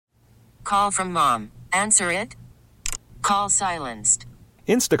Call from mom. Answer it. Call silenced.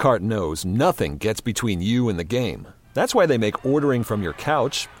 Instacart knows nothing gets between you and the game. That's why they make ordering from your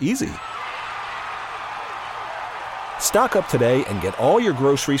couch easy. Stock up today and get all your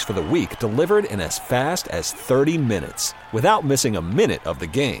groceries for the week delivered in as fast as 30 minutes without missing a minute of the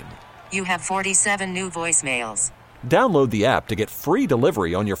game. You have 47 new voicemails. Download the app to get free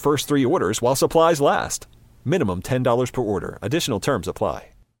delivery on your first 3 orders while supplies last. Minimum $10 per order. Additional terms apply.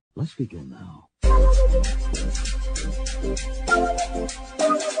 Let's begin now.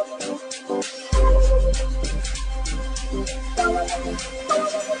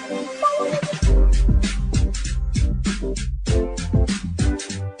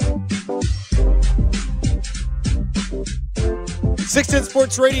 .610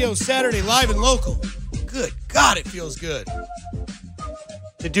 Sports Radio, Saturday, live and local. Good God, it feels good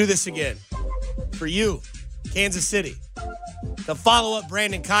to do this again. For you, Kansas City. To follow up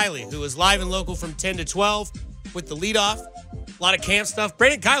Brandon Kiley, who is live and local from 10 to 12 with the leadoff. A lot of camp stuff.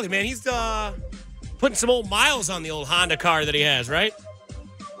 Brandon Kiley, man, he's putting some old miles on the old Honda car that he has, right?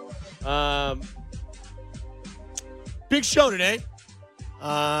 Big show today.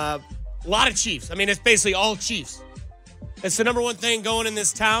 A lot of Chiefs. I mean, it's basically all Chiefs. It's the number one thing going in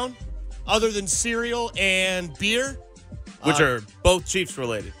this town, other than cereal and beer. Which are both Chiefs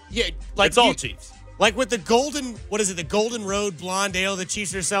related. Yeah, like it's all Chiefs. Like with the golden, the Golden Road Blonde Ale the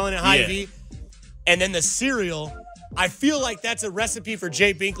Chiefs are selling at Hy-Vee. And then the cereal, I feel like that's a recipe for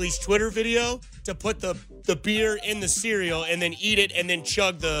Jay Binkley's Twitter video to put the beer in the cereal and then eat it and then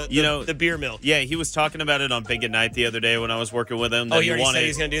chug the beer milk. Yeah, he was talking about it on Big at Night the other day when I was working with him. Oh, he already said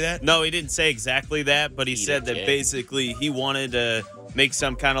he's going to do that? No, he didn't say exactly that, but he said that basically he wanted to make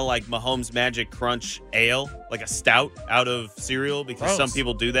some kind of like Mahomes Magic Crunch ale, like a stout out of cereal, because some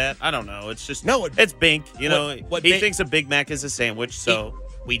people do that. I don't know. It's just, it's Bink. He thinks a Big Mac is a sandwich, so...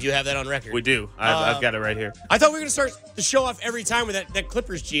 We do have that on record. We do. I've got it right here. I thought we were going to start the show off every time with that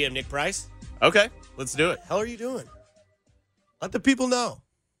Clippers GM, Nick Price. Okay, let's do it. What the hell are you doing? Let the people know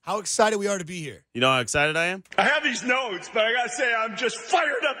how excited we are to be here. You know how excited I am? I have these notes, but I got to say I'm just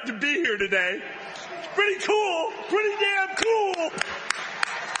fired up to be here today. It's pretty cool. Pretty damn cool.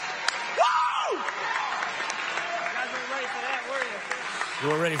 Woo! You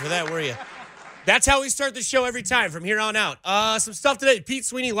weren't ready for that, were you? That's how we start the show every time from here on out. Some stuff today. Pete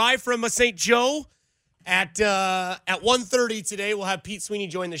Sweeney live from St. Joe at 1:30 today. We'll have Pete Sweeney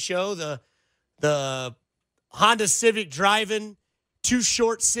join the show. The Honda Civic driving, Too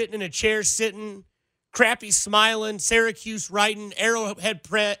Short sitting in a chair sitting, Crappy smiling, Syracuse writing, Arrowhead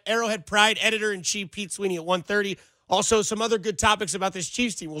Pride editor-in-chief Pete Sweeney at 1:30. Also, some other good topics about this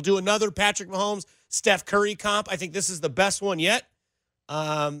Chiefs team. We'll do another Patrick Mahomes, Steph Curry comp. I think this is the best one yet.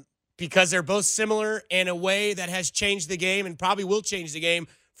 Because they're both similar in a way that has changed the game and probably will change the game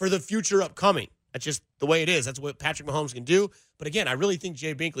for the future upcoming. That's just the way it is. That's what Patrick Mahomes can do. But again, I really think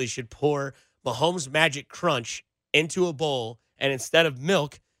Jay Binkley should pour Mahomes Magic Crunch into a bowl and instead of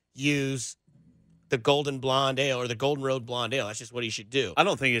milk, use the Golden Blonde Ale or the Golden Road Blonde Ale. That's just what he should do. I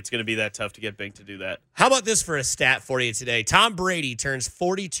don't think it's going to be that tough to get Bink to do that. How about this for a stat for you today? Tom Brady turns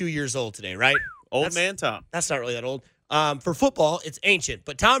 42 years old today, right? Old man Tom. That's not really that old. For football, it's ancient.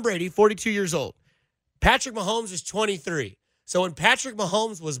 But Tom Brady, 42 years old. Patrick Mahomes is 23. So when Patrick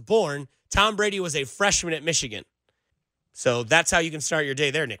Mahomes was born, Tom Brady was a freshman at Michigan. So that's how you can start your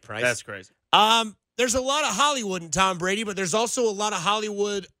day there, Nick Price. That's crazy. There's a lot of Hollywood in Tom Brady, but there's also a lot of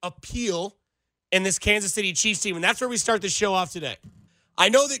Hollywood appeal in this Kansas City Chiefs team, and that's where we start the show off today. I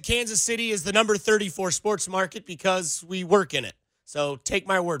know that Kansas City is the number 34 sports market because we work in it. So take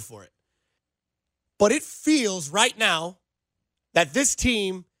my word for it. But it feels right now that this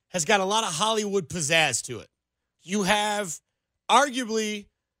team has got a lot of Hollywood pizzazz to it. You have arguably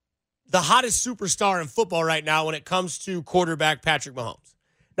the hottest superstar in football right now when it comes to quarterback Patrick Mahomes.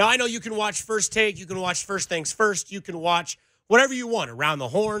 Now, I know you can watch First Take. You can watch First Things First. You can watch whatever you want around the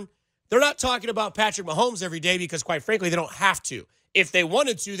horn. They're not talking about Patrick Mahomes every day because, quite frankly, they don't have to. If they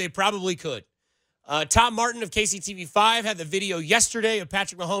wanted to, they probably could. Tom Martin of KCTV5 had the video yesterday of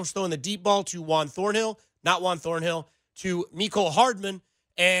Patrick Mahomes throwing the deep ball to Juan Thornhill, to Mecole Hardman,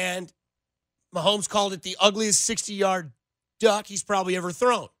 and Mahomes called it the ugliest 60-yard duck he's probably ever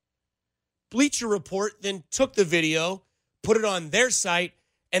thrown. Bleacher Report then took the video, put it on their site,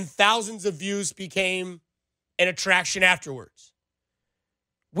 and thousands of views became an attraction afterwards.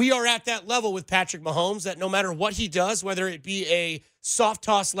 We are at that level with Patrick Mahomes that no matter what he does, whether it be a soft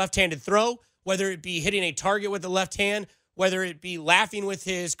toss left-handed throw, whether it be hitting a target with the left hand, whether it be laughing with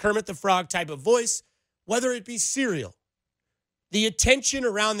his Kermit the Frog type of voice, whether it be cereal. The attention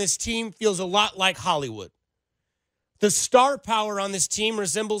around this team feels a lot like Hollywood. The star power on this team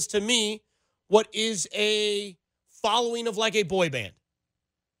resembles to me what is a following of like a boy band.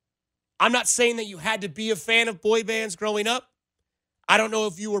 I'm not saying that you had to be a fan of boy bands growing up. I don't know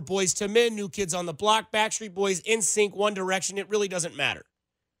if you were Boyz II Men, New Kids on the Block, Backstreet Boys, NSYNC, One Direction. It really doesn't matter.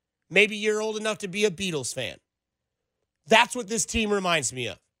 Maybe you're old enough to be a Beatles fan. That's what this team reminds me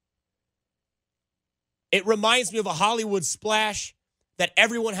of. It reminds me of a Hollywood splash that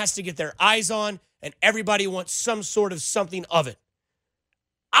everyone has to get their eyes on, and everybody wants some sort of something of it.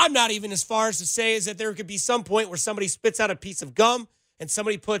 I'm not even as far as to say is that there could be some point where somebody spits out a piece of gum and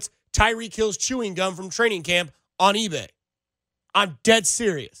somebody puts Tyreek Hill's chewing gum from training camp on eBay. I'm dead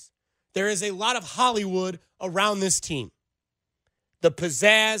serious. There is a lot of Hollywood around this team. The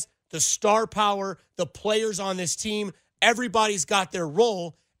pizzazz, the star power, the players on this team, everybody's got their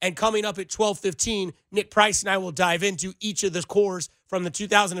role. And coming up at 12:15, Nick Price and I will dive into each of the cores from the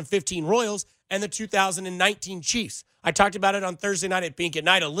 2015 Royals and the 2019 Chiefs. I talked about it on Thursday night at Bink at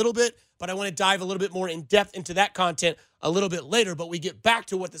Night a little bit, but I want to dive a little bit more in depth into that content a little bit later. But we get back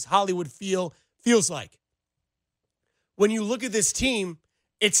to what this Hollywood feels like. When you look at this team,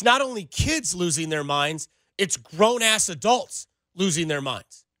 it's not only kids losing their minds, it's grown-ass adults losing their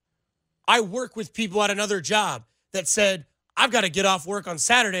minds. I work with people at another job that said, I've got to get off work on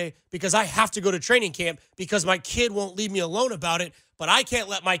Saturday because I have to go to training camp because my kid won't leave me alone about it, but I can't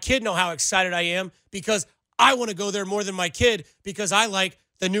let my kid know how excited I am because I want to go there more than my kid because I like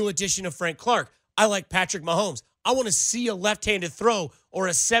the new addition of Frank Clark. I like Patrick Mahomes. I want to see a left-handed throw or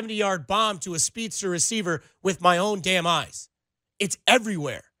a 70-yard bomb to a speedster receiver with my own damn eyes. It's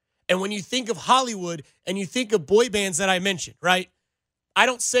everywhere. And when you think of Hollywood and you think of boy bands that I mentioned, right? I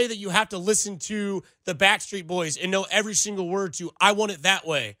don't say that you have to listen to the Backstreet Boys and know every single word to I Want It That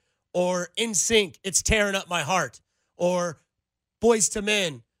Way or NSYNC, It's Tearing Up My Heart, or Boyz II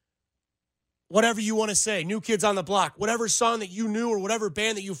Men, whatever you want to say, New Kids on the Block, whatever song that you knew or whatever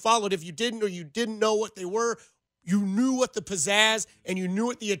band that you followed. If you didn't or you didn't know what they were, you knew what the pizzazz and you knew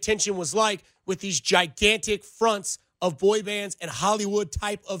what the attention was like with these gigantic fronts of boy bands and Hollywood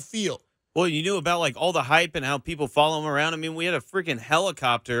type of feel. Well, you knew about like all the hype and how people follow him around. I mean, we had a freaking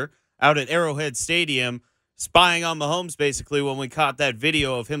helicopter out at Arrowhead Stadium spying on Mahomes basically when we caught that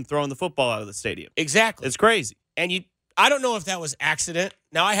video of him throwing the football out of the stadium. Exactly. It's crazy. And I don't know if that was accident.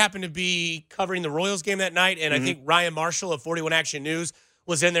 Now, I happened to be covering the Royals game that night, and I think Ryan Marshall of 41 Action News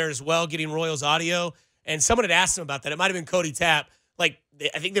was in there as well getting Royals audio. And someone had asked him about that. It might have been Cody Tapp. Like,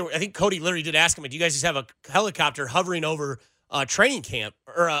 I think Cody literally did ask him, do you guys just have a helicopter hovering over training camp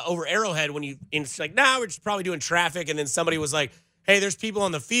or over Arrowhead and it's like, we're just probably doing traffic. And then somebody was like, hey, there's people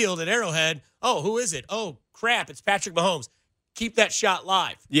on the field at Arrowhead. Oh, who is it? Oh, crap, it's Patrick Mahomes. Keep that shot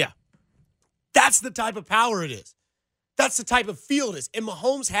live. Yeah. That's the type of power it is. That's the type of feel it is. And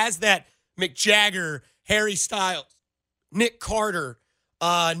Mahomes has that Mick Jagger, Harry Styles, Nick Carter,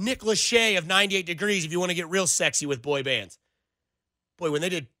 Nick Lachey of 98 Degrees, if you want to get real sexy with boy bands. Boy, when they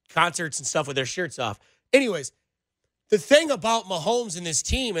did concerts and stuff with their shirts off. Anyways, the thing about Mahomes and this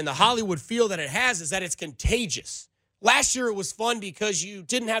team and the Hollywood feel that it has is that it's contagious. Last year it was fun because you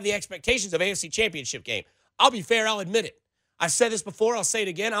didn't have the expectations of AFC Championship game. I'll be fair, I'll admit it. I've said this before, I'll say it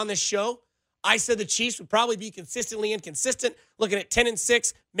again on this show. I said the Chiefs would probably be consistently inconsistent, looking at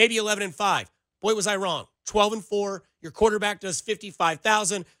 10-6, maybe 11-5. Boy, was I wrong. 12-4. Your quarterback does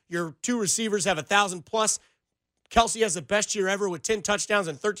 55,000. Your two receivers have 1,000 plus. Kelsey has the best year ever with 10 touchdowns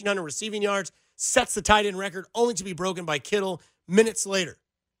and 1,300 receiving yards. Sets the tight end record, only to be broken by Kittle minutes later.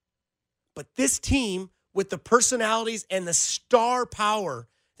 But this team, with the personalities and the star power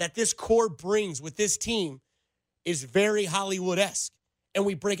that this core brings with this team, is very Hollywood-esque. And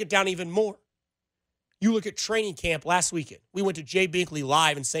we break it down even more. You look at training camp last weekend. We went to Jay Binkley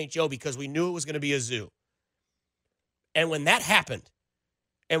live in St. Joe because we knew it was going to be a zoo. And when that happened,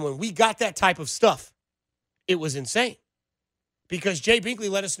 and when we got that type of stuff, it was insane. Because Jay Binkley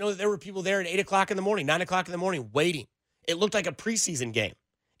let us know that there were people there at 8 o'clock in the morning, 9 o'clock in the morning, waiting. It looked like a preseason game.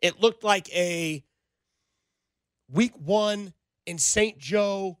 It looked like a week 1 in St.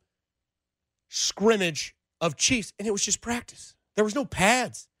 Joe scrimmage of Chiefs, and it was just practice. There was no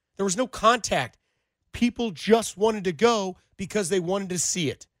pads. There was no contact. People just wanted to go because they wanted to see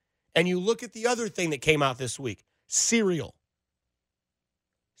it. And you look at the other thing that came out this week, cereal.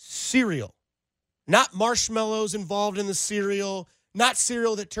 Cereal. Not marshmallows involved in the cereal, not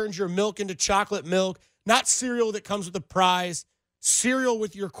cereal that turns your milk into chocolate milk, not cereal that comes with a prize, cereal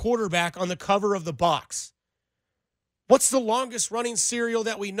with your quarterback on the cover of the box. What's the longest running cereal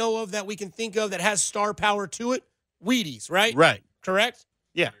that we know of that we can think of that has star power to it? Wheaties, right? Right. Correct?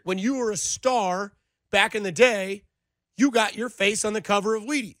 Yeah. When you were a star back in the day, you got your face on the cover of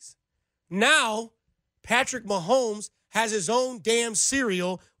Wheaties. Now, Patrick Mahomes has his own damn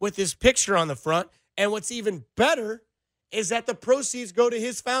cereal with his picture on the front. And what's even better is that the proceeds go to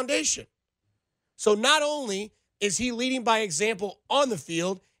his foundation. So not only is he leading by example on the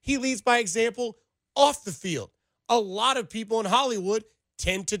field, he leads by example off the field. A lot of people in Hollywood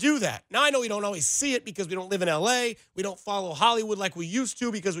tend to do that. Now, I know we don't always see it because we don't live in LA. We don't follow Hollywood like we used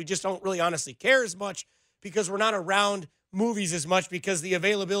to because we just don't really honestly care as much because we're not around movies as much because the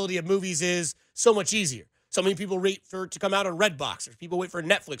availability of movies is so much easier. So many people wait for it to come out on Redbox. Or people wait for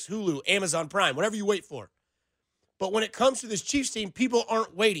Netflix, Hulu, Amazon Prime, whatever you wait for. But when it comes to this Chiefs team, people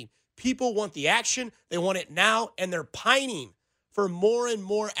aren't waiting. People want the action. They want it now, and they're pining for more and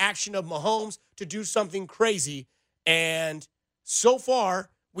more action of Mahomes to do something crazy. And so far,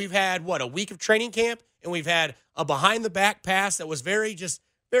 we've had, a week of training camp, and we've had a behind-the-back pass that was very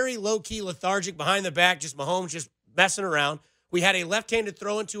low-key, lethargic, behind the back, just Mahomes just messing around. We had a left-handed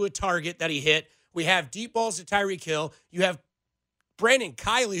throw into a target that he hit. We have deep balls to Tyreek Hill. You have Brandon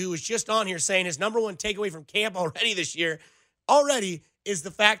Kiley, who was just on here saying his number one takeaway from camp already this year is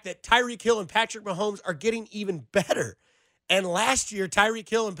the fact that Tyreek Hill and Patrick Mahomes are getting even better. And last year, Tyreek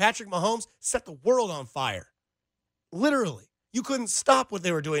Hill and Patrick Mahomes set the world on fire. Literally. You couldn't stop what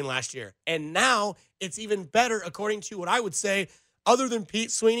they were doing last year. And now it's even better, according to what I would say, other than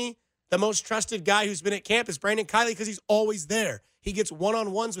Pete Sweeney, the most trusted guy who's been at camp is Brandon Kiley because he's always there. He gets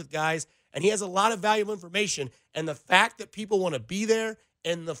one-on-ones with guys, and he has a lot of valuable information. And the fact that people want to be there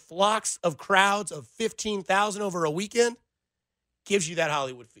and the flocks of crowds of 15,000 over a weekend gives you that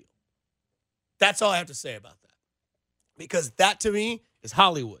Hollywood feel. That's all I have to say about that. Because that, to me, is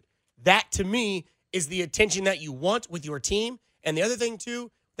Hollywood. That, to me, is the attention that you want with your team. And the other thing,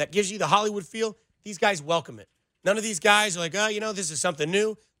 too, that gives you the Hollywood feel, these guys welcome it. None of these guys are like, this is something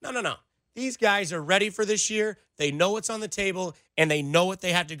new. No. These guys are ready for this year. They know what's on the table, and they know what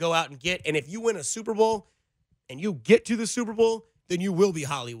they have to go out and get. And if you win a Super Bowl and you get to the Super Bowl, then you will be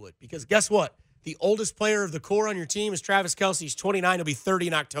Hollywood. Because guess what? The oldest player of the core on your team is Travis Kelce. He's 29. He'll be 30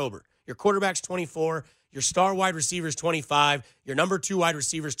 in October. Your quarterback's 24. Your star wide receiver is 25. Your number 2 wide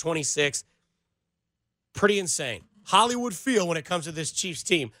receiver is 26. Pretty insane. Hollywood feel when it comes to this Chiefs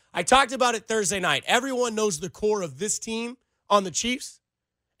team. I talked about it Thursday night. Everyone knows the core of this team on the Chiefs,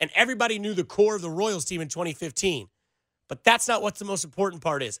 and everybody knew the core of the Royals team in 2015. But that's not what the most important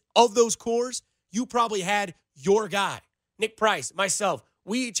part is. Of those cores, you probably had your guy. Nick Price, myself,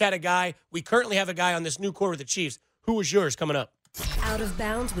 we each had a guy. We currently have a guy on this new core with the Chiefs. Who was yours coming up? Out of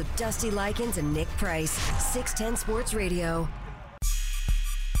Bounds with Dusty Likens and Nick Price. 610 Sports Radio.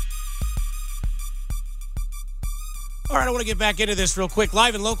 All right, I want to get back into this real quick.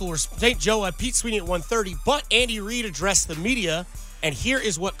 Live and local, we're St. Joe at Pete Sweeney at 1:30, but Andy Reid addressed the media, and here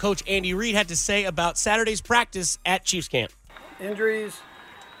is what Coach Andy Reid had to say about Saturday's practice at Chiefs camp. Injuries,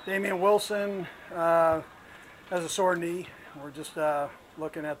 Damian Wilson has a sore knee. We're just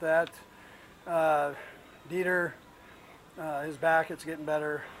looking at that. Dieter, his back, it's getting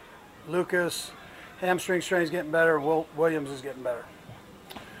better. Lucas, hamstring strain's getting better. Williams is getting better.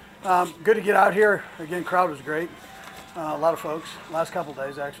 Good to get out here. Again, crowd was great. A lot of folks, last couple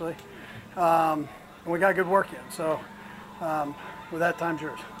days actually. And we got good work in. So with that, time's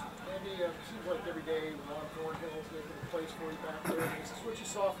yours. Andy, it seems like every day Ron Thornhill is making a place for you back there. Is this what you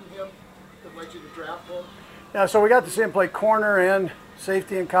saw from him that led you to draft him? Yeah, so we got to see him play corner and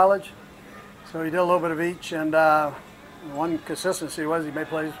safety in college. So he did a little bit of each, and one consistency was he may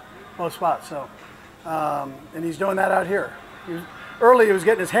play both spots. So, and he's doing that out here. Early he was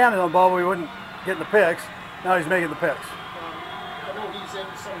getting his hand on the ball, but he wasn't getting the picks. Now he's making the picks. I know he's in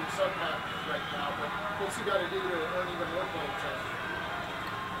some subpack right now, but what's he got to do to earn even more playing time?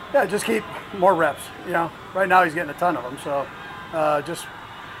 Yeah, just keep more reps. Right now he's getting a ton of them, so just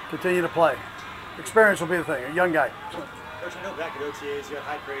continue to play. Experience will be the thing. A young guy. So. Coach, I know back at OTAs you had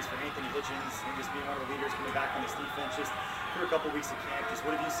high praise for Anthony Hitchens and just being one of the leaders coming back on this defense. Just through a couple weeks of camp, just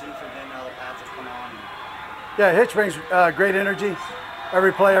what have you seen from him now that pads have come on? Yeah, Hitch brings great energy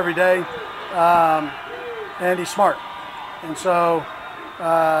every play, every day. And he's smart, and so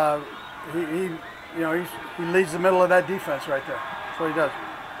he leads the middle of that defense right there. That's what he does.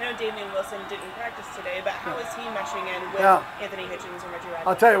 I know Damian Wilson didn't practice today, but how is he meshing in with Anthony Hitchens and Reggie Ragland?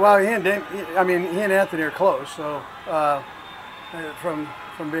 I'll tell you, well, he and Anthony are close, so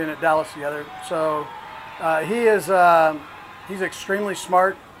from being at Dallas together. So he's extremely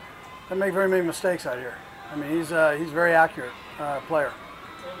smart. Doesn't make very many mistakes out here. I mean, he's a very accurate player.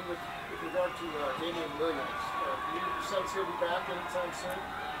 And with regard to Damian Williams, do you sense he'll be back anytime soon?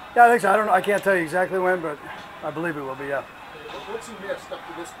 Yeah, I think so. I don't know. I can't tell you exactly when, but I believe he will be. Yeah. What's he missed up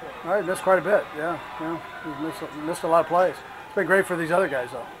to this point? All right, missed quite a bit. Yeah. He's missed a lot of plays. It's been great for these other guys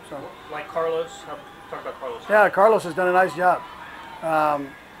though. So. Like Carlos, Talk about Carlos. Yeah, Carlos has done a nice job.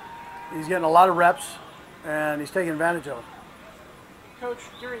 He's getting a lot of reps, and he's taking advantage of them. Coach,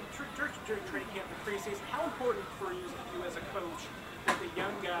 during training camp and preseason, how important for you as a coach that the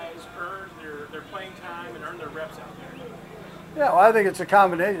young guys earn their playing time and earn their reps out there? Yeah, well, I think it's a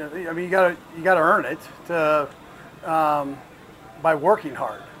combination. I mean, you got to earn it by working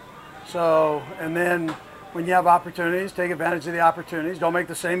hard. So, and then when you have opportunities, take advantage of the opportunities. Don't make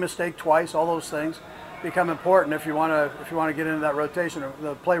the same mistake twice. All those things become important if you want to get into that rotation, or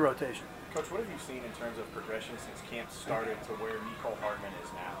the play rotation. Coach, what have you seen in terms of progression since camp started to where Mecole Hardman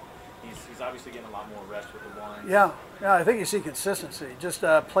is now? He's obviously getting a lot more reps with the ones. Yeah, I think you see consistency, just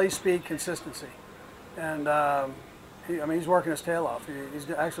play speed consistency, and he's working his tail off. He's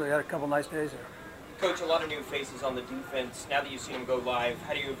actually had a couple nice days here. Coach, a lot of new faces on the defense. Now that you've seen them go live,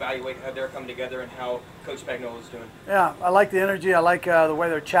 how do you evaluate how they're coming together and how Coach Spagnuolo is doing? Yeah, I like the energy. I like the way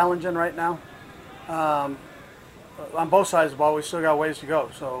they're challenging right now. On both sides of the ball, we still got ways to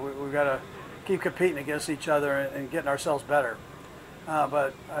go. So we've got to keep competing against each other and getting ourselves better.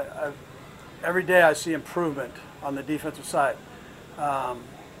 But every day I see improvement on the defensive side.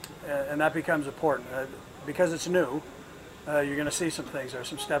 And that becomes important. Because it's new, you're going to see some things there,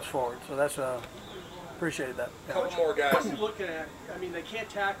 some steps forward. So that's appreciated that. A couple more guys. What are you looking at? I mean, they can't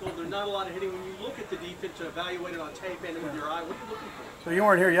tackle. There's not a lot of hitting. When you look at the defense to evaluate it on tape and with your eye, what are you looking for? So you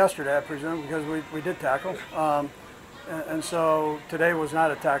weren't here yesterday, I presume, because we did tackle. And so today was not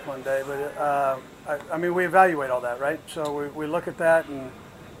a tackling day. But, I mean, we evaluate all that, right? So we look at that, and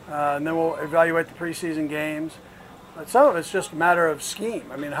then we'll evaluate the preseason games. But some of it's just a matter of scheme.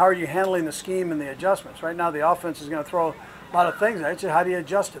 I mean, how are you handling the scheme and the adjustments? Right now the offense is going to throw a lot of things at you. How do you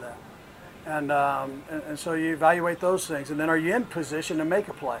adjust to that? And so you evaluate those things. And then are you in position to make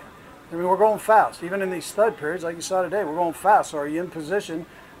a play? I mean, we're going fast. Even in these stud periods, like you saw today, we're going fast. So are you in position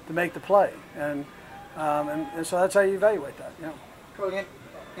to make the play? And so that's how you evaluate that. Yeah. Coach,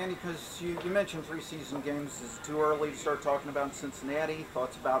 Andy, because you mentioned preseason games. Is it too early to start talking about Cincinnati?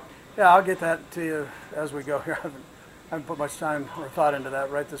 Thoughts about? Yeah, I'll get that to you as we go here. I haven't put much time or thought into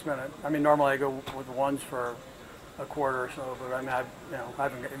that right this minute. I mean, normally I go with the ones for a quarter or so, but I mean, I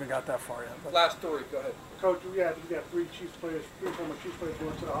haven't even got that far yet. But. Last story, go ahead. Coach, you got three former Chiefs players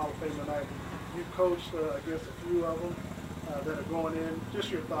going to the Hall of Fame tonight. You coached against a few of them that are going in.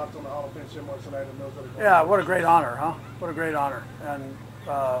 Just your thoughts on the Hall of Fame ceremony tonight and those that are going in. Yeah, what a great honor, huh? What a great honor. And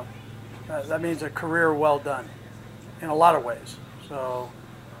that means a career well done in a lot of ways. So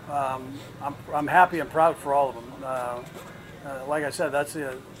I'm happy and proud for all of them. Like I said,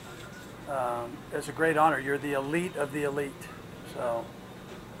 it's a great honor. You're the elite of the elite. So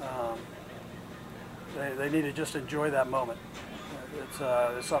they need to just enjoy that moment. It's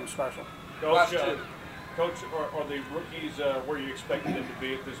something special. Coach, are the rookies where you expected them to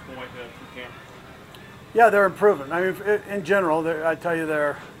be at this point through camp? Yeah, they're improving. I mean, in general, I tell you,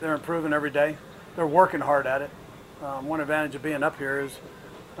 they're improving every day. They're working hard at it. One advantage of being up here is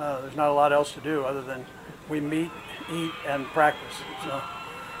there's not a lot else to do other than we meet, eat, and practice. So,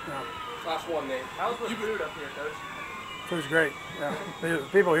 yeah. Last one, Nate. How's the food up here, Coach? Food's great. Yeah, the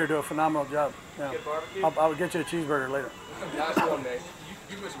people here do a phenomenal job. Yeah. Get barbecue? I'll get you a cheeseburger later. Last one, Nate.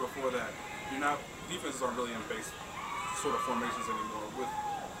 You mentioned before that defenses aren't really in base sort of formations anymore. With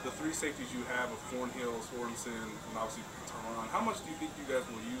the three safeties you have of Thornhill, Sorensen, and obviously Teron, how much do you think you guys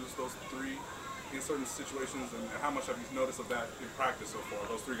will use those three in certain situations, and how much have you noticed of that in practice so far,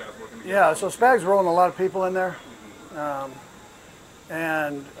 those three guys working together? Yeah, so Spag's rolling a lot of people in there,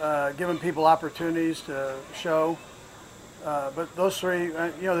 and giving people opportunities to show. But those three,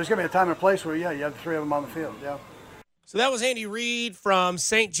 there's going to be a time and a place where, you have the three of them on the field, yeah. So that was Andy Reid from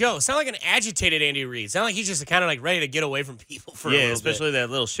St. Joe. Sound like an agitated Andy Reid. Sound like he's just kind of like ready to get away from people for a little bit. Yeah, especially that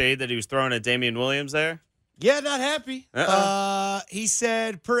little shade that he was throwing at Damian Williams there. Yeah, not happy. He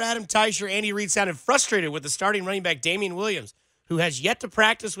said, per Adam Teicher, Andy Reid sounded frustrated with the starting running back Damian Williams, who has yet to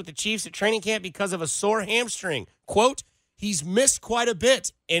practice with the Chiefs at training camp because of a sore hamstring. Quote, he's missed quite a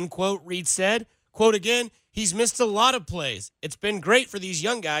bit, end quote, Reid said. Quote again, he's missed a lot of plays. It's been great for these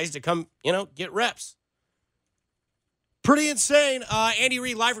young guys to come, get reps. Pretty insane. Andy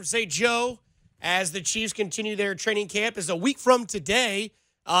Reid live from St. Joe as the Chiefs continue their training camp. As a week from today,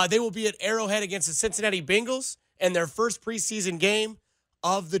 they will be at Arrowhead against the Cincinnati Bengals in their first preseason game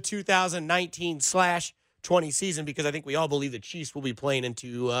of the 2019/20 season, because I think we all believe the Chiefs will be playing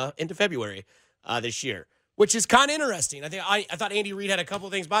into February this year, which is kind of interesting. I thought Andy Reid had a couple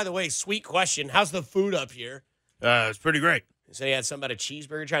of things. By the way, sweet question. How's the food up here? It's pretty great. So he had something about a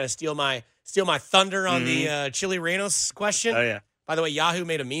cheeseburger trying to steal my thunder on the Chili Reynos question. Oh, yeah. By the way, Yahoo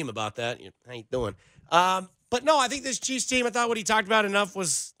made a meme about that. How you doing? But no, I think this Chiefs team, I thought what he talked about enough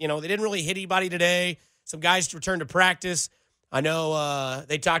was, they didn't really hit anybody today. Some guys returned to practice. I know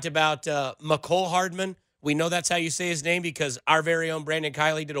they talked about Mecole Hardman. We know that's how you say his name because our very own Brandon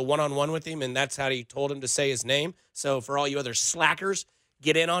Kiley did a one-on-one with him, and that's how he told him to say his name. So for all you other slackers,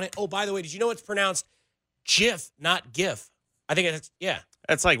 get in on it. Oh, by the way, did you know it's pronounced GIF, not GIF? I think it's, yeah.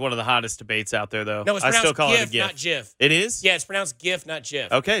 That's like one of the hottest debates out there, though. No, it's I pronounced still call GIF, it a GIF. not GIF. It is? Yeah, it's pronounced GIF, not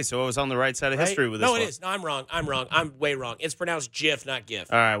GIF. Okay, so I was on the right side of history with this No, one. it is. No, I'm wrong. I'm way wrong. It's pronounced GIF, not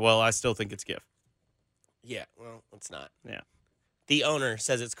GIF. All right, well, I still think it's GIF. Yeah, well, it's not. Yeah. The owner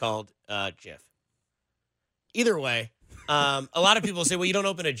says it's called GIF. Either way, a lot of people say, well, you don't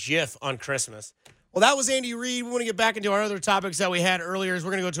open a GIF on Christmas. Well, that was Andy Reid. We want to get back into our other topics that we had earlier. We're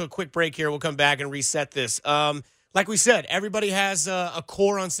going to go to a quick break here. We'll come back and reset this. Like we said, everybody has a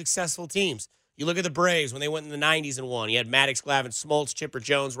core on successful teams. You look at the Braves when they went in the 90s and won. You had Maddox, Glavine, Smoltz, Chipper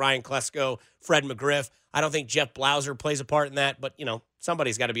Jones, Ryan Klesko, Fred McGriff. I don't think Jeff Blauser plays a part in that, but,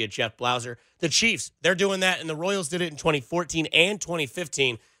 somebody's got to be a Jeff Blauser. The Chiefs, they're doing that, and the Royals did it in 2014 and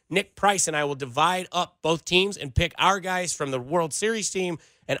 2015. Nick Price and I will divide up both teams and pick our guys from the World Series team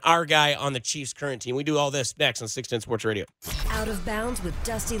and our guy on the Chiefs' current team. We do all this next on 610 Sports Radio. Out of Bounds with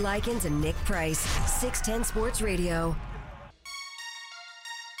Dusty Likens and Nick Price. 610 Sports Radio.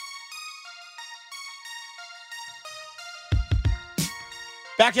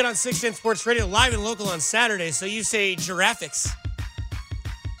 Back in on 610 Sports Radio, live and local on Saturday. So you say Giraffics.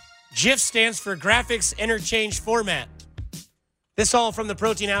 GIF stands for Graphics Interchange Format. This all from the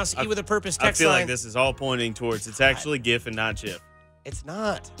Protein House, Eat with a Purpose text I feel line. like this is all pointing towards it's actually GIF and not GIF. It's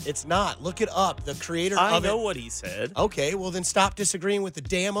not. It's not. Look it up. The creator I of it. know what he said. Okay, well then stop disagreeing with the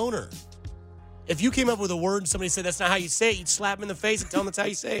damn owner. If you came up with a word and somebody said that's not how you say it, you'd slap them in the face and tell them that's how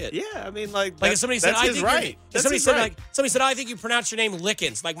you say it. Yeah, I mean, like if somebody said, that's I his think right. Somebody said, I think you pronounce your name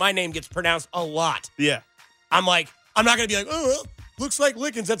Lickens. Like my name gets pronounced a lot. Yeah. I'm like, I'm not gonna be like, oh, well, looks like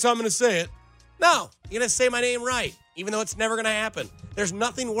Lickens. That's how I'm gonna say it. No, you're gonna say my name right, even though it's never gonna happen. There's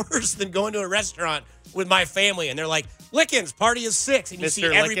nothing worse than going to a restaurant with my family and they're like, Lickens, party is 6, and you Mr. see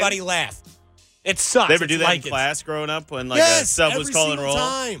everybody Lickens? laugh. It sucks. They ever do It's that Lickens. in class growing up when a sub was calling roll?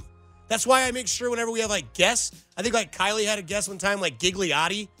 Time. That's why I make sure whenever we have guests, I think Kylie had a guest one time,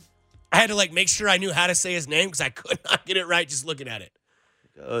 Gigliotti. I had to make sure I knew how to say his name because I could not get it right just looking at it.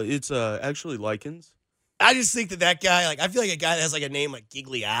 It's actually Likens. I just think that guy, I feel like a guy that has a name like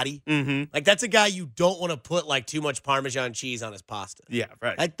Gigliotti. Mm-hmm. That's a guy you don't want to put too much Parmesan cheese on his pasta. Yeah,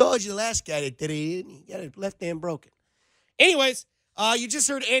 right. I told you the last guy that did it, he got his left hand broken. Anyways, you just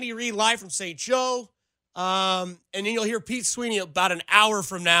heard Andy Reid live from St. Joe. And then you'll hear Pete Sweeney about an hour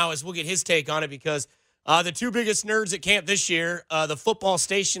from now as we'll get his take on it because the two biggest nerds at camp this year, the football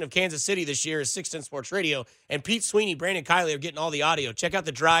station of Kansas City this year is 610 Sports Radio, and Pete Sweeney, Brandon Kiley are getting all the audio. Check out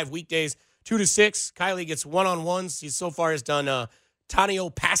The Drive weekdays 2 to 6. Kiley gets one-on-ones. He so far has done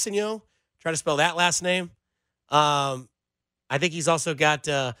Tanio Passigno. Try to spell that last name. I think he's also got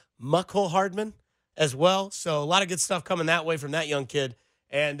Mecole Hardman as well. So a lot of good stuff coming that way from that young kid.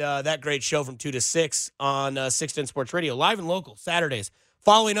 And that great show from 2 to 6 on 610 Sports Radio. Live and local, Saturdays.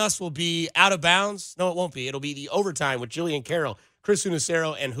 Following us will be Out of Bounds. No, it won't be. It'll be The Overtime with Jillian Carroll, Chris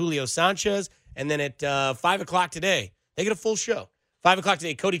Unicero, and Julio Sanchez. And then at 5 o'clock today, they get a full show. 5 o'clock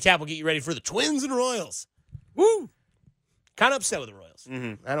today, Cody Tapp will get you ready for the Twins and Royals. Woo! Kind of upset with the Royals.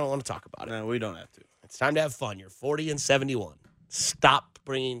 Mm-hmm. I don't want to talk about it. No, we don't have to. It's time to have fun. You're 40-71. Stop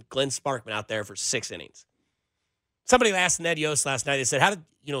bringing Glenn Sparkman out there for 6 innings. Somebody asked Ned Yost last night. They said, how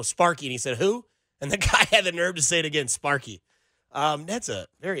did, Sparky? And he said, who? And the guy had the nerve to say it again, Sparky. Ned's a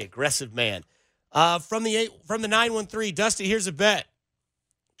very aggressive man. From the 913, Dusty, here's a bet.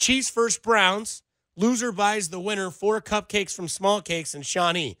 Chiefs versus Browns. Loser buys the winner 4 cupcakes from Small Cakes in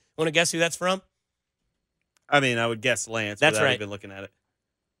Shawnee. Want to guess who that's from? I mean, I would guess Lance. That's without right. Even looking at it.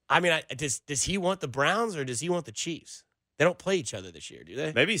 I mean, does he want the Browns or does he want the Chiefs? They don't play each other this year, do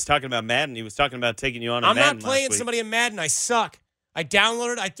they? Maybe he's talking about Madden. He was talking about taking you on a I'm Madden not playing last week. somebody in Madden. I suck. I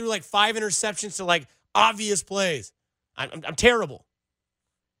downloaded. I threw 5 interceptions to obvious plays. I'm terrible.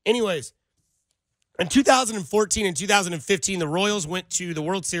 Anyways, in 2014 and 2015, the Royals went to the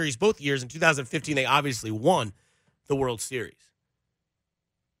World Series both years. In 2015, they obviously won the World Series.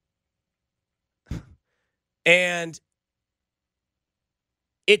 And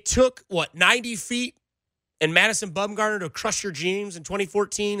it took, 90 feet and Madison Bumgarner to crush your dreams in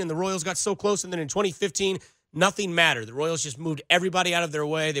 2014, and the Royals got so close, and then in 2015, nothing mattered. The Royals just moved everybody out of their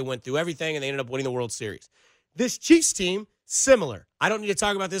way. They went through everything, and they ended up winning the World Series. This Chiefs team, similar. I don't need to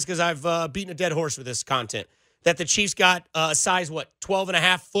talk about this because I've beaten a dead horse with this content. That the Chiefs got a size,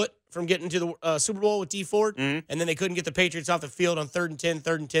 12.5 foot from getting to the Super Bowl with Dee Ford, and then they couldn't get the Patriots off the field on 3rd and 10,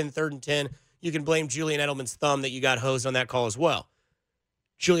 3rd and 10, 3rd and 10. you can blame Julian Edelman's thumb that you got hosed on that call as well.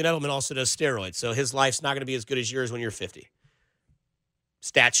 Julian Edelman also does steroids, so his life's not going to be as good as yours when you're 50.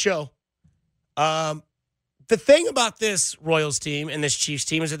 Stats show. The thing about this Royals team and this Chiefs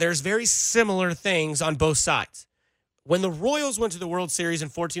team is that there's very similar things on both sides. When the Royals went to the World Series in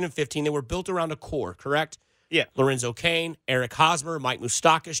 14 and 15, they were built around a core, correct? Yeah. Lorenzo Cain, Eric Hosmer, Mike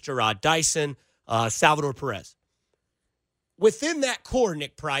Moustakas, Gerard Dyson, Salvador Perez. Within that core,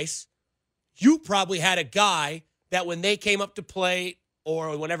 Nick Price, you probably had a guy that when they came up to play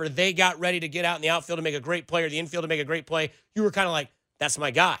or whenever they got ready to get out in the outfield to make a great play or the infield to make a great play, you were kind of like, that's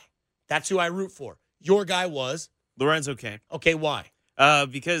my guy. That's who I root for. Your guy was? Lorenzo Cain. Okay, why?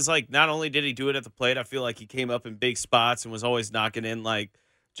 Because, not only did he do it at the plate, I feel like he came up in big spots and was always knocking in,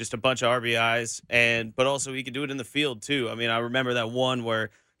 just a bunch of RBIs. But also he could do it in the field, too. I mean, I remember that one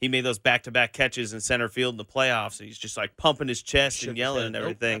where he made those back-to-back catches in center field in the playoffs, and he's just, pumping his chest and yelling and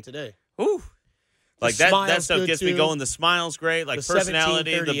everything. Not today. Woo! That stuff gets me going. The smile's great. The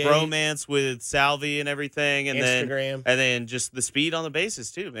personality, the bromance with Salvi and everything. And Instagram. then just the speed on the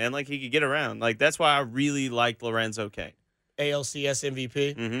bases, too, man. He could get around. That's why I really liked Lorenzo Cain. ALCS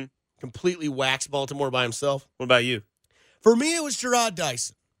MVP. Mm-hmm. Completely waxed Baltimore by himself. What about you? For me, it was Gerard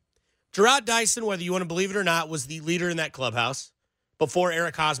Dyson. Gerard Dyson, whether you want to believe it or not, was the leader in that clubhouse before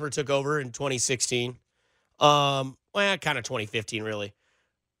Eric Hosmer took over in 2016. Kind of 2015, really.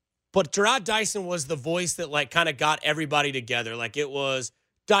 But Gerard Dyson was the voice that, kind of got everybody together. It was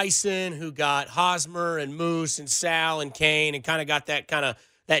Dyson who got Hosmer and Moose and Sal and Kane and kind of got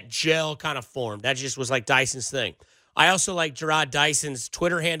that gel kind of formed. That just was Dyson's thing. I also like Gerard Dyson's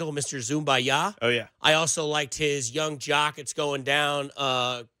Twitter handle, Mr. Zumbaya. Oh, yeah. I also liked his young jock, it's going down,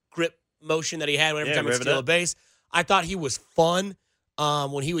 grip motion that he had every time he steal a base. I thought he was fun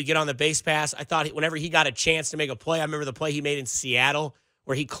when he would get on the base pass. I thought whenever he got a chance to make a play, I remember the play he made in Seattle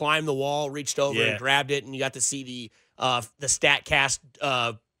where he climbed the wall, reached over and grabbed it, and you got to see the StatCast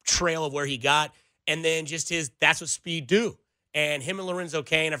trail of where he got. And then just that's what speed do. And him and Lorenzo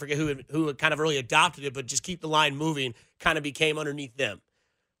Cain, I forget who kind of really adopted it, but just keep the line moving, kind of became underneath them.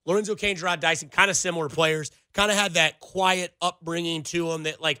 Lorenzo Cain, Gerard Dyson, kind of similar players, kind of had that quiet upbringing to them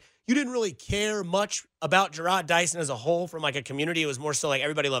that, you didn't really care much about Gerard Dyson as a whole from, a community. It was more so,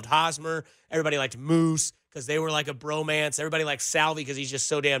 everybody loved Hosmer. Everybody liked Moose because they were, a bromance. Everybody liked Salvi because he's just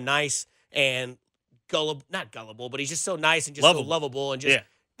so damn nice and gullible. Not gullible, but he's just so nice and just so lovable and just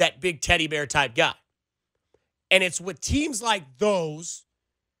that big teddy bear type guy. And it's with teams like those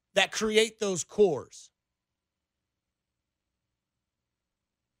that create those cores.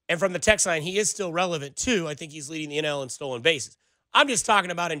 And from the text line, he is still relevant, too. I think he's leading the NL in stolen bases. I'm just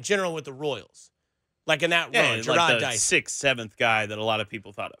talking about in general with the Royals. In that run, Gerard Dyson. 6th, 7th guy that a lot of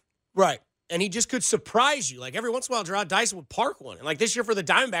people thought of. Right. And he just could surprise you. Every once in a while, Gerard Dyson would park one. And this year for the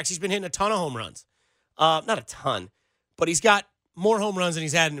Diamondbacks, he's been hitting a ton of home runs. Not a ton, but he's got more home runs than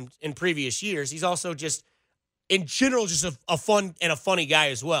he's had in previous years. He's also just, in general, just a fun and a funny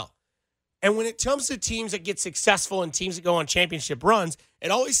guy as well. And when it comes to teams that get successful and teams that go on championship runs,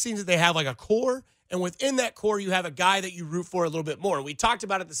 it always seems that they have a core. And within that core, you have a guy that you root for a little bit more. And we talked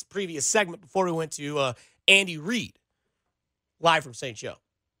about it this previous segment before we went to Andy Reid, live from St. Joe.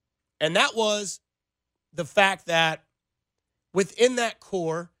 And that was the fact that within that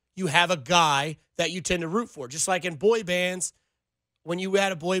core, you have a guy that you tend to root for. Just like in boy bands, when you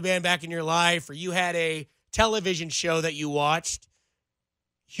had a boy band back in your life or you had a television show that you watched,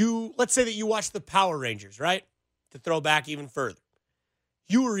 let's say that you watched the Power Rangers, right? To throw back even further.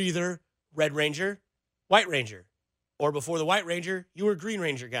 You were either Red Ranger, White Ranger, or before the White Ranger, you were a Green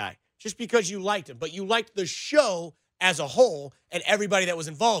Ranger guy, just because you liked him. But you liked the show as a whole and everybody that was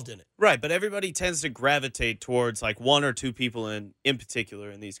involved in it. Right, but everybody tends to gravitate towards one or two people in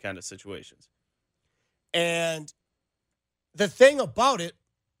particular in these kind of situations. And the thing about it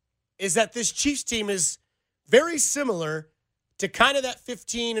is that this Chiefs team is very similar to kind of that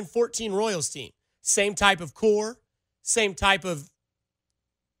 15 and 14 Royals team. Same type of core, same type of,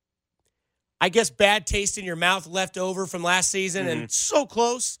 bad taste in your mouth left over from last season and so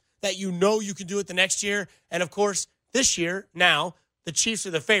close that you can do it the next year. And, of course, this year, now, the Chiefs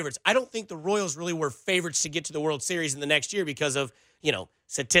are the favorites. I don't think the Royals really were favorites to get to the World Series in the next year because of,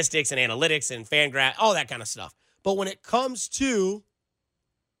 statistics and analytics and FanGraph, all that kind of stuff. But when it comes to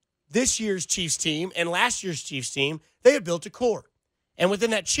this year's Chiefs team and last year's Chiefs team, they have built a core. And within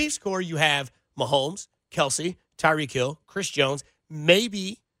that Chiefs core, you have Mahomes, Kelsey, Tyreek Hill, Chris Jones,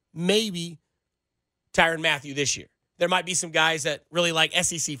 maybe Tyrann Mathieu this year. There might be some guys that really like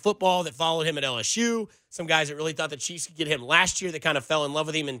SEC football that followed him at LSU. Some guys that really thought the Chiefs could get him last year that kind of fell in love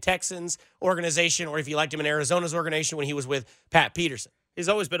with him in Texans organization, or if you liked him in Arizona's organization when he was with Pat Peterson. He's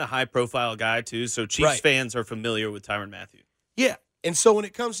always been a high-profile guy, too, so Chiefs fans are familiar with Tyrann Mathieu. Yeah, and so when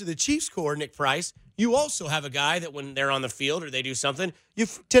it comes to the Chiefs core, Nick Price, you also have a guy that when they're on the field or they do something, you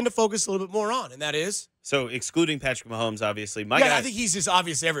tend to focus a little bit more on, and that is? So excluding Patrick Mahomes, obviously. I think he's just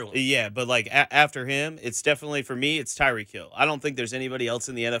obvious to everyone. Yeah, but like after him, it's definitely, for me, it's Tyreek Hill. I don't think there's anybody else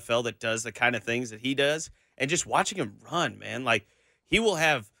in the NFL that does the kind of things that he does. And just watching him run, man, like he will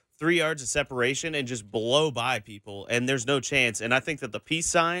have 3 yards of separation and just blow by people, and there's no chance. And I think that the peace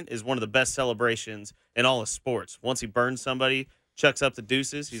sign is one of the best celebrations in all of sports. Once he burns somebody, chucks up the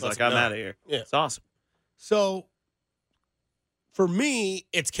deuces, he's like, I'm out of here. Yeah. It's awesome. So, for me,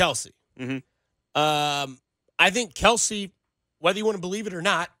 it's Kelce. Mm-hmm. I think Kelce, whether you want to believe it or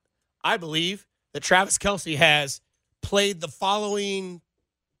not, I believe that Travis Kelce has played the following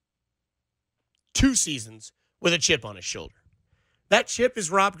 2 seasons with a chip on his shoulder. That chip is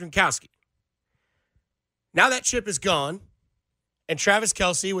Rob Gronkowski. Now that chip is gone, and Travis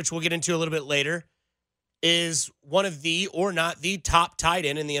Kelce, which we'll get into a little bit later, is one of the, or not the top tight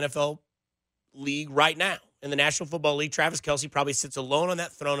end in the NFL league right now. In the National Football League, Travis Kelce probably sits alone on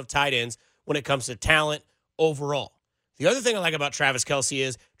that throne of tight ends when it comes to talent overall. The other thing I like about Travis Kelce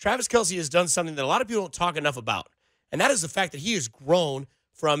is Travis Kelce has done something that a lot of people don't talk enough about, and that is the fact that he has grown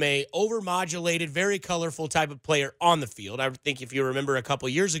from a overmodulated, very colorful type of player on the field. I think if you remember a couple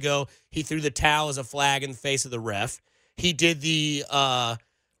years ago, he threw the towel as a flag in the face of the ref. He did the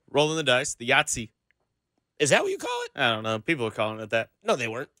rolling the dice, the Yahtzee. Is that what you call it? I don't know. People are calling it that. No, they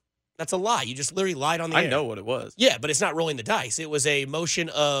weren't. That's a lie. You just literally lied on the air. I know what it was. Yeah, but it's not rolling the dice. It was a motion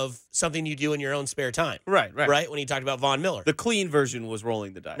of something you do in your own spare time. Right. Right, when you talked about Von Miller. The clean version was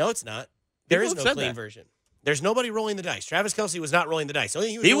rolling the dice. No, it's not. There is no clean version. There's nobody rolling the dice. Travis Kelce was not rolling the dice.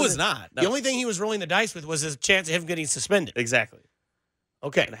 He was not. The only thing he was rolling the dice with was his chance of him getting suspended. Exactly.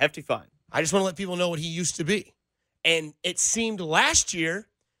 Okay. And a hefty fine. I just want to let people know what he used to be. And it seemed last year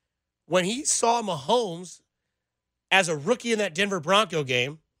when he saw Mahomes as a rookie in that Denver Bronco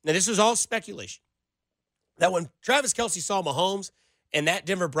game, now this was all speculation, that when Travis Kelce saw Mahomes in that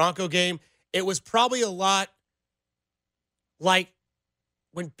Denver Bronco game, it was probably a lot like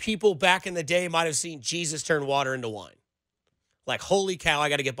when people back in the day might have seen Jesus turn water into wine. Like, holy cow, I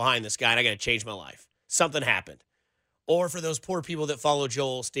got to get behind this guy and I got to change my life. Something happened. Or for those poor people that follow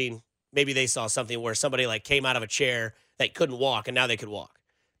Joel Osteen, maybe they saw something where somebody like came out of a chair that couldn't walk and now they could walk.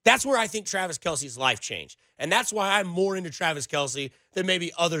 That's where I think Travis Kelce's life changed. And that's why I'm more into Travis Kelce than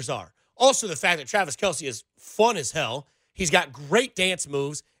maybe others are. Also, the fact that Travis Kelce is fun as hell. He's got great dance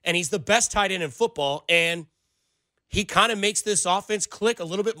moves, and he's the best tight end in football. And he kind of makes this offense click a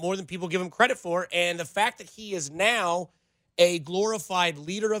little bit more than people give him credit for. And the fact that he is now a glorified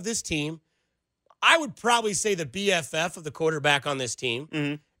leader of this team, I would probably say the BFF of the quarterback on this team.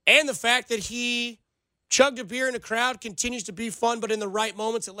 Mm-hmm. And the fact that he chugged a beer in a crowd continues to be fun, but in the right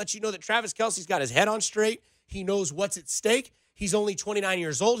moments, it lets you know that Travis Kelce's got his head on straight. He knows what's at stake. He's only 29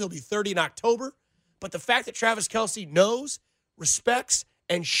 years old. He'll be 30 in October. But the fact that Travis Kelce knows, respects,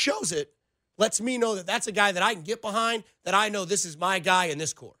 and shows it lets me know that that's a guy that I can get behind, that I know this is my guy in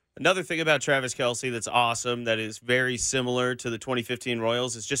this core. Another thing about Travis Kelce that's awesome, that is very similar to the 2015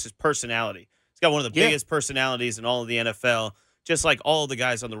 Royals, is just his personality. He's got one of the biggest personalities in all of the NFL. Just like all of the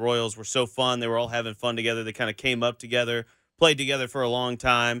guys on the Royals were so fun. They were all having fun together. They kind of came up together, played together for a long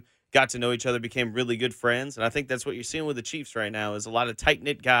time, got to know each other, became really good friends. And I think that's what you're seeing with the Chiefs right now is a lot of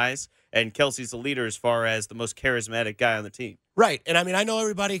tight-knit guys, and Kelce's the leader as far as the most charismatic guy on the team. Right. And, I mean, I know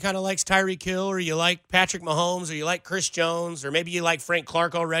everybody kind of likes Tyreek Hill, or you like Patrick Mahomes, or you like Chris Jones, or maybe you like Frank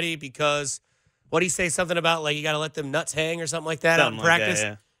Clark already because, what did he say, something about, like, you got to let them nuts hang or something like that out in practice? That,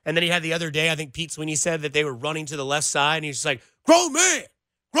 yeah. And then he had the other day, I think Pete Sweeney said that they were running to the left side, and he's just like, grown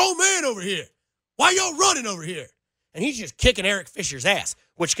man over here. Why y'all running over here? And he's just kicking Eric Fisher's ass,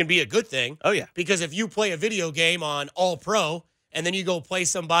 which can be a good thing. Oh, yeah. Because if you play a video game on All-Pro and then you go play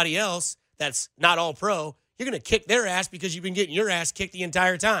somebody else that's not All-Pro, you're going to kick their ass because you've been getting your ass kicked the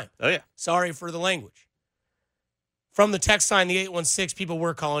entire time. Oh, yeah. Sorry for the language. From the text line, the 816, people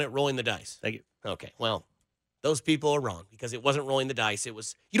were calling it rolling the dice. Thank you. Okay, well, those people are wrong because it wasn't rolling the dice. It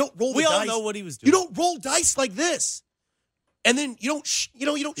was, you don't roll the dice. We all know what he was doing. You don't roll dice like this. And then you don't, you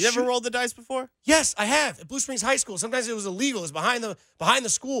don't. You ever rolled the dice before? Yes, I have at Blue Springs High School. Sometimes it was illegal. It was behind the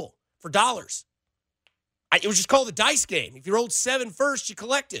school for dollars. It was just called the dice game. If you rolled 7 first, you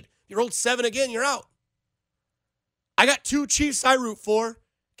collected. If you rolled 7 again, you're out. I got 2 Chiefs I root for: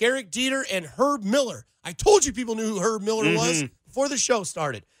 Garrick Dieter and Herb Miller. I told you people knew who Herb Miller was before the show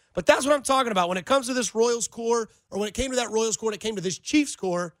started. But that's what I'm talking about when it comes to this Royals core, or when it came to that Royals core, and it came to this Chiefs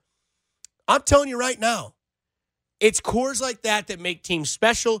core. I'm telling you right now. It's cores like that make teams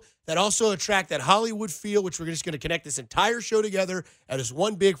special, that also attract that Hollywood feel, which we're just going to connect this entire show together as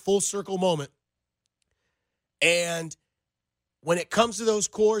one big full circle moment. And when it comes to those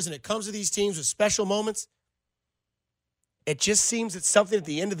cores and it comes to these teams with special moments, it just seems that something at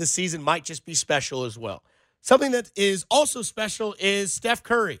the end of the season might just be special as well. Something that is also special is Steph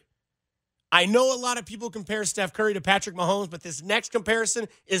Curry. I know a lot of people compare Steph Curry to Patrick Mahomes, but this next comparison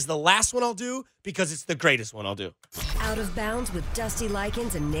is the last one I'll do because it's the greatest one I'll do. Out of Bounds with Dusty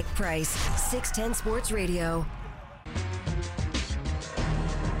Likens and Nick Price, 610 Sports Radio.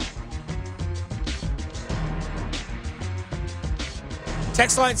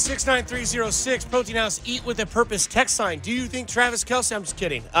 Text line 69306, Protein House, Eat with a Purpose text line. Do you think Travis Kelce? I'm just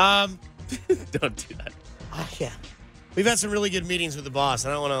kidding. Don't do that. Oh, yeah. We've had some really good meetings with the boss.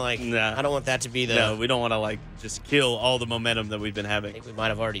 I don't want to, I don't want that to be the... No, we don't want to, just kill all the momentum that we've been having. I think we might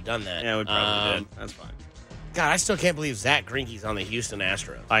have already done that. Yeah, we probably did. That's fine. God, I still can't believe Zach Greinke's on the Houston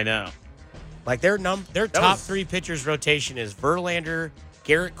Astros. I know. Their top three pitchers rotation is Verlander,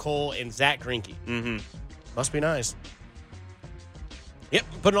 Garrett Cole, and Zach Greinke. Mm-hmm. Must be nice. Yep,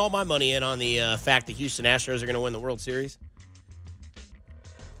 putting all my money in on the fact the Houston Astros are going to win the World Series.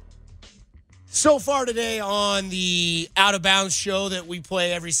 So far today on the Out of Bounds show that we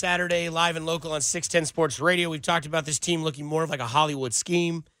play every Saturday live and local on 610 Sports Radio, we've talked about this team looking more of like a Hollywood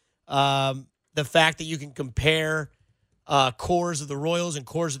scheme. The fact that you can compare cores of the Royals and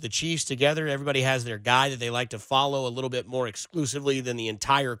cores of the Chiefs together. Everybody has their guy that they like to follow a little bit more exclusively than the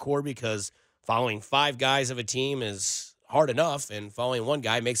entire core because following 5 guys of a team is hard enough, and following one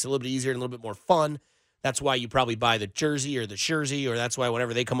guy makes it a little bit easier and a little bit more fun. That's why you probably buy the jersey or the shirzy, or that's why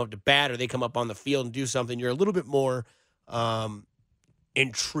whenever they come up to bat or they come up on the field and do something, you're a little bit more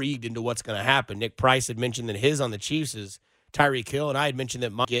intrigued into what's going to happen. Nick Price had mentioned that his on the Chiefs is Tyreek Hill, and I had mentioned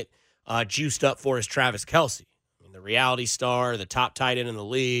that might get juiced up for his Travis Kelce. I mean, the reality star, the top tight end in the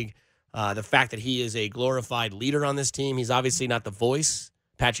league, the fact that he is a glorified leader on this team. He's obviously not the voice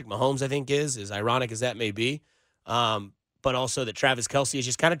Patrick Mahomes, I think, is, as ironic as that may be. But also that Travis Kelce has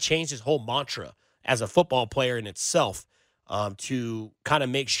just kind of changed his whole mantra as a football player in itself to kind of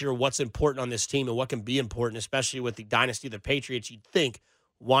make sure what's important on this team and what can be important, especially with the dynasty of the Patriots, you'd think,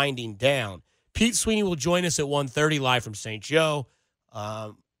 winding down. Pete Sweeney will join us at 1:30 live from St. Joe.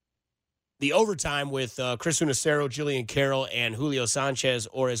 The overtime with Chris Unicero, Julian Carroll, and Julio Sanchez,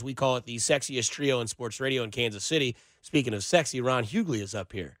 or as we call it, the sexiest trio in sports radio in Kansas City. Speaking of sexy, Ron Hughley is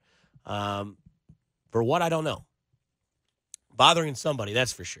up here. For what, I don't know. Bothering somebody,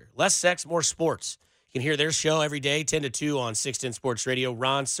 that's for sure. Less sex, more sports. You can hear their show every day, 10 to 2 on 610 Sports Radio.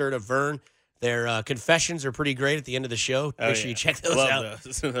 Ron, Serta, Vern. Their confessions are pretty great at the end of the show. Make sure you check those out.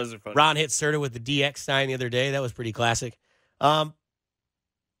 Those are fun. Ron hit Serta with the DX sign the other day. That was pretty classic. But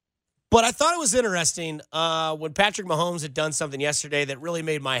I thought it was interesting when Patrick Mahomes had done something yesterday that really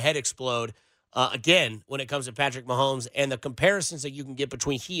made my head explode. Again, when it comes to Patrick Mahomes and the comparisons that you can get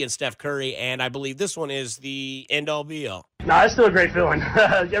between he and Steph Curry, and I believe this one is the end-all, be-all. No, it's still a great feeling.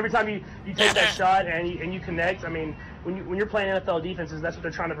 Every time you take that shot and you connect, I mean, when you're playing NFL defenses, that's what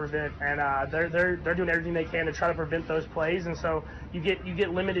they're trying to prevent, and they're doing everything they can to try to prevent those plays, and so you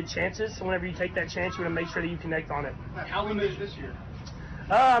get limited chances. So whenever you take that chance, you want to make sure that you connect on it. How limited is this year?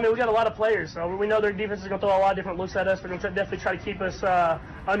 I mean, we got a lot of players, so we know their defense is going to throw a lot of different looks at us. They're going to definitely try to keep us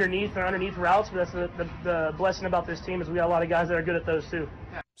underneath routes, but that's the blessing about this team is we got a lot of guys that are good at those too.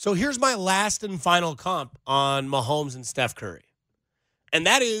 So here's my last and final comp on Mahomes and Steph Curry, and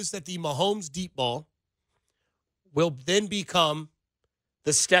that is that the Mahomes deep ball will then become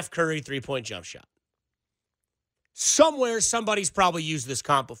the Steph Curry three-point jump shot. Somewhere, somebody's probably used this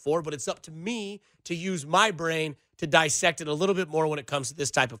comp before, but it's up to me to use my brain to dissect it a little bit more when it comes to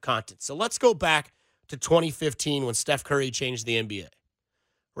this type of content. So let's go back to 2015 when Steph Curry changed the NBA,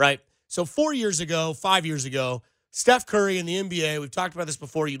 right? So 5 years ago, Steph Curry in the NBA, we've talked about this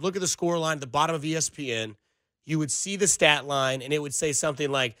before, you'd look at the score line at the bottom of ESPN, you would see the stat line, and it would say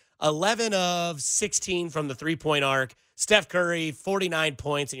something like 11 of 16 from the three-point arc, Steph Curry, 49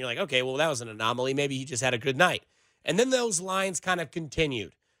 points, and you're like, okay, well, that was an anomaly. Maybe he just had a good night. And then those lines kind of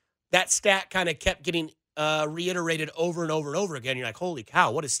continued. That stat kind of kept getting reiterated over and over and over again. You're like, holy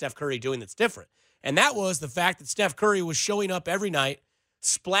cow, what is Steph Curry doing that's different? And that was the fact that Steph Curry was showing up every night,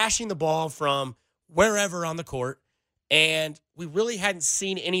 splashing the ball from wherever on the court, and we really hadn't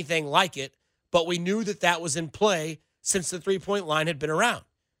seen anything like it, but we knew that that was in play since the three-point line had been around.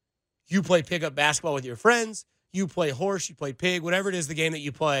 You play pickup basketball with your friends, you play horse, you play pig, whatever it is the game that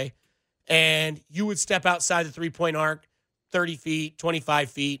you play, and you would step outside the three-point arc 30 feet, 25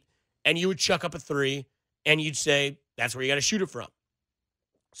 feet, and you would chuck up a three, and you'd say, that's where you got to shoot it from.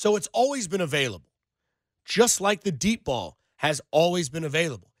 So it's always been available. just like the deep ball has always been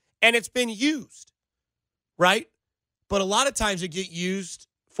available. And it's been used, right? But a lot of times it gets used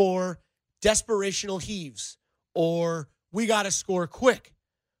for desperational heaves or we got to score quick.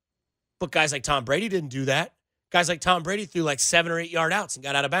 But guys like Tom Brady didn't do that. Guys like Tom Brady threw like 7 or 8 yard outs and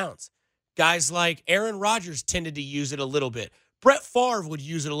got out of bounds. Guys like Aaron Rodgers tended to use it a little bit. Brett Favre would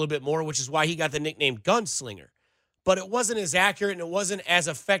use it a little bit more, which is why he got the nickname Gunslinger. But it wasn't as accurate and it wasn't as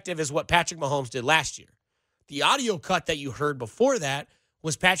effective as what Patrick Mahomes did last year. The audio cut that you heard before that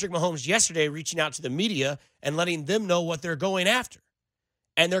was Patrick Mahomes yesterday reaching out to the media and letting them know what they're going after.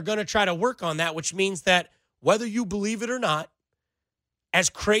 And they're going to try to work on that, which means that whether you believe it or not, as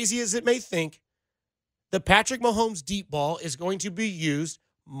crazy as it may think, the Patrick Mahomes deep ball is going to be used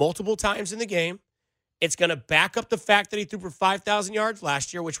multiple times in the game. It's going to back up the fact that he threw for 5,000 yards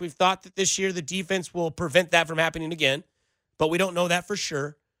last year, which we've thought that this year the defense will prevent that from happening again. But we don't know that for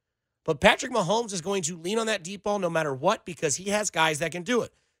sure. But Patrick Mahomes is going to lean on that deep ball no matter what because he has guys that can do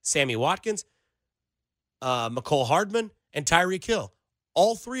it. Sammy Watkins, Mecole Hardman, and Tyreek Hill.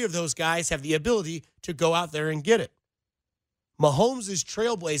 All three of those guys have the ability to go out there and get it. Mahomes is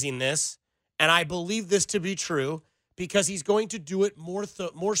trailblazing this, and I believe this to be true because he's going to do it more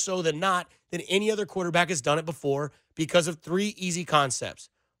so than not than any other quarterback has done it before because of 3 easy concepts.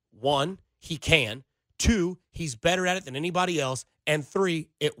 1, he can. 2, he's better at it than anybody else. And 3,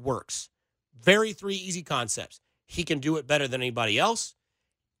 it works. 3 easy concepts. He can do it better than anybody else.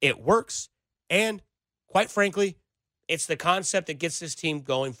 It works. And quite frankly, it's the concept that gets this team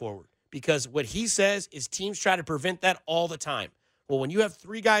going forward. Because what he says is teams try to prevent that all the time. Well, when you have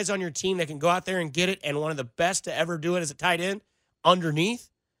 3 guys on your team that can go out there and get it and one of the best to ever do it as a tight end underneath,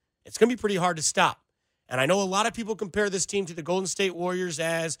 it's going to be pretty hard to stop. And I know a lot of people compare this team to the Golden State Warriors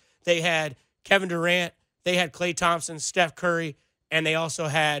as they had Kevin Durant, they had Klay Thompson, Steph Curry, and they also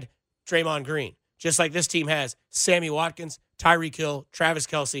had Draymond Green. Just like this team has Sammy Watkins, Tyreek Hill, Travis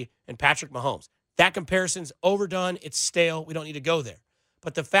Kelce, and Patrick Mahomes. That comparison's overdone. It's stale. We don't need to go there.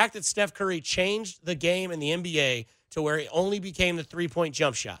 But the fact that Steph Curry changed the game in the NBA to where it only became the 3-point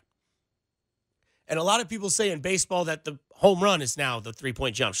jump shot. And a lot of people say in baseball that the home run is now the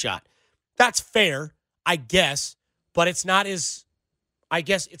 3-point jump shot. That's fair, I guess, but it's not as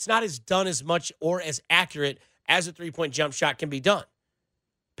done as much or as accurate as a 3-point jump shot can be done.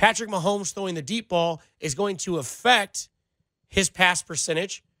 Patrick Mahomes throwing the deep ball is going to affect his pass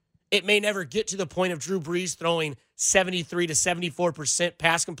percentage. It may never get to the point of Drew Brees throwing 73 to 74%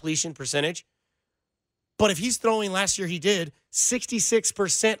 pass completion percentage. But if he's throwing, last year he did,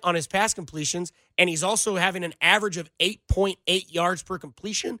 66% on his pass completions, and he's also having an average of 8.8 yards per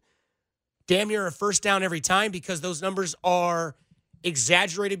completion, damn near a first down every time because those numbers are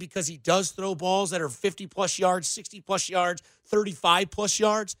exaggerated because he does throw balls that are 50-plus yards, 60-plus yards, 35-plus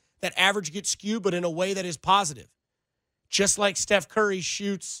yards. That average gets skewed, but in a way that is positive. Just like Steph Curry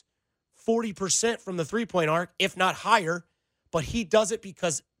shoots 40% from the three-point arc, if not higher, but he does it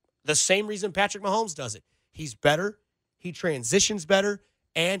because the same reason Patrick Mahomes does it. He's better, he transitions better,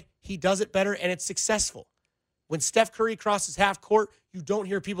 and he does it better, and it's successful. When Steph Curry crosses half court, you don't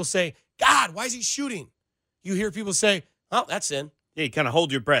hear people say, God, why is he shooting? You hear people say, oh, that's in. Yeah, you kind of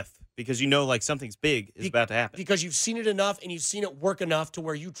hold your breath because you know like something's big is about to happen. Because you've seen it enough and you've seen it work enough to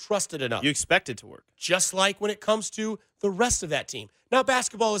where you trust it enough. You expect it to work. Just like when it comes to the rest of that team. Now,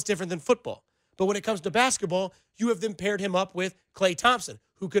 basketball is different than football. But when it comes to basketball, you have then paired him up with Klay Thompson,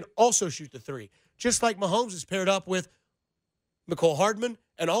 who can also shoot the three. Just like Mahomes is paired up with Mecole Hardman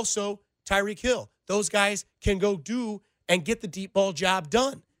and also Tyreek Hill. Those guys can go do and get the deep ball job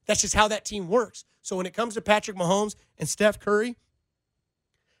done. That's just how that team works. So when it comes to Patrick Mahomes and Steph Curry,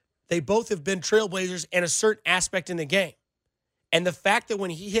 they both have been trailblazers in a certain aspect in the game. And the fact that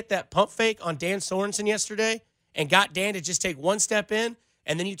when he hit that pump fake on Dan Sorensen yesterday and got Dan to just take one step in,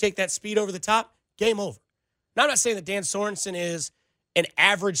 and then you take that speed over the top, game over. Now, I'm not saying that Dan Sorensen is an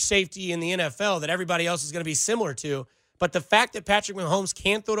average safety in the NFL that everybody else is going to be similar to, but the fact that Patrick Mahomes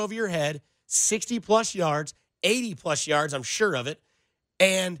can throw it over your head, 60-plus yards, 80-plus yards, I'm sure of it,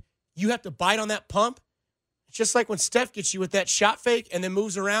 and you have to bite on that pump, it's just like when Steph gets you with that shot fake and then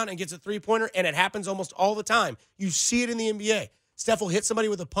moves around and gets a three-pointer, and it happens almost all the time. You see it in the NBA. Steph will hit somebody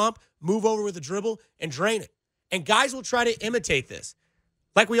with a pump, move over with a dribble, and drain it. And guys will try to imitate this.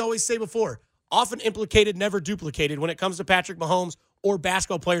 Like we always say before, often implicated, never duplicated when it comes to Patrick Mahomes or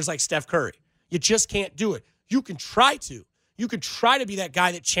basketball players like Steph Curry. You just can't do it. You can try to. You could try to be that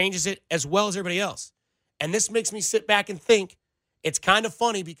guy that changes it as well as everybody else. And this makes me sit back and think it's kind of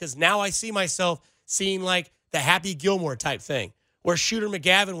funny because now I see myself seeing like the Happy Gilmore type thing where Shooter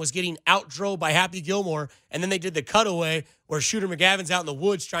McGavin was getting out-drove by Happy Gilmore, and then they did the cutaway where Shooter McGavin's out in the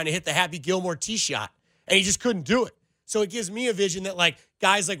woods trying to hit the Happy Gilmore tee shot. and he just couldn't do it. So it gives me a vision that, like,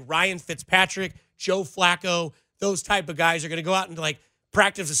 guys like Ryan Fitzpatrick, Joe Flacco, those type of guys are going to go out into, like,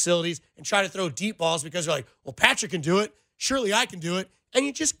 practice facilities and try to throw deep balls because they're like, well, Patrick can do it. Surely I can do it. And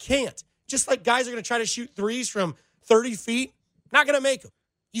you just can't. Just like guys are going to try to shoot threes from 30 feet, not going to make them.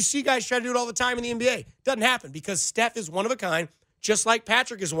 You see guys try to do it all the time in the NBA. Doesn't happen because Steph is one of a kind, just like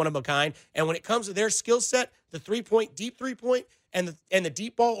Patrick is one of a kind. And when it comes to their skill set, the three-point, deep three-point, and the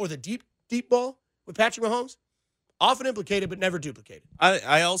deep ball or the deep ball with Patrick Mahomes, often implicated but never duplicated.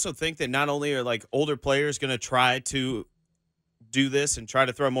 I also think that not only are like older players going to try to do this and try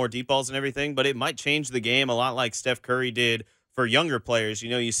to throw more deep balls and everything, but it might change the game a lot like Steph Curry did for younger players. You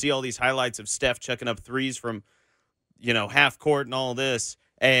know, you see all these highlights of Steph chucking up threes from, you know, half court and all this,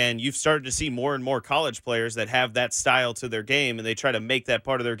 and you've started to see more and more college players that have that style to their game, and they try to make that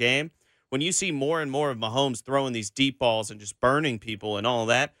part of their game. When you see more and more of Mahomes throwing these deep balls and just burning people and all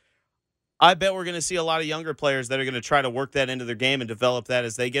that, I bet we're going to see a lot of younger players that are going to try to work that into their game and develop that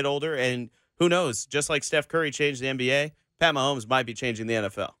as they get older. And who knows, just like Steph Curry changed the NBA, Pat Mahomes might be changing the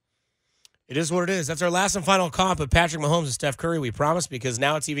NFL. It is what it is. That's our last and final comp of Patrick Mahomes and Steph Curry, we promise, because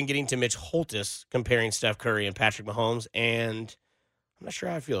now it's even getting to Mitch Holthus comparing Steph Curry and Patrick Mahomes, and I'm not sure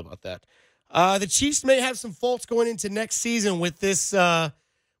how I feel about that. The Chiefs may have some faults going into next season with this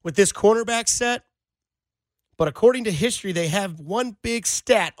cornerback set, but according to history, they have one big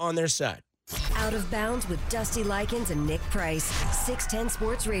stat on their side. Out of Bounds with Dusty Likens and Nick Price, 610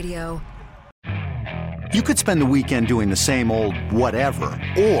 Sports Radio. You could spend the weekend doing the same old whatever,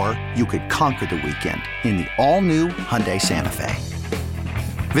 or you could conquer the weekend in the all-new Hyundai Santa Fe.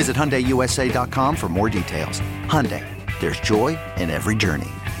 Visit HyundaiUSA.com for more details. Hyundai, there's joy in every journey.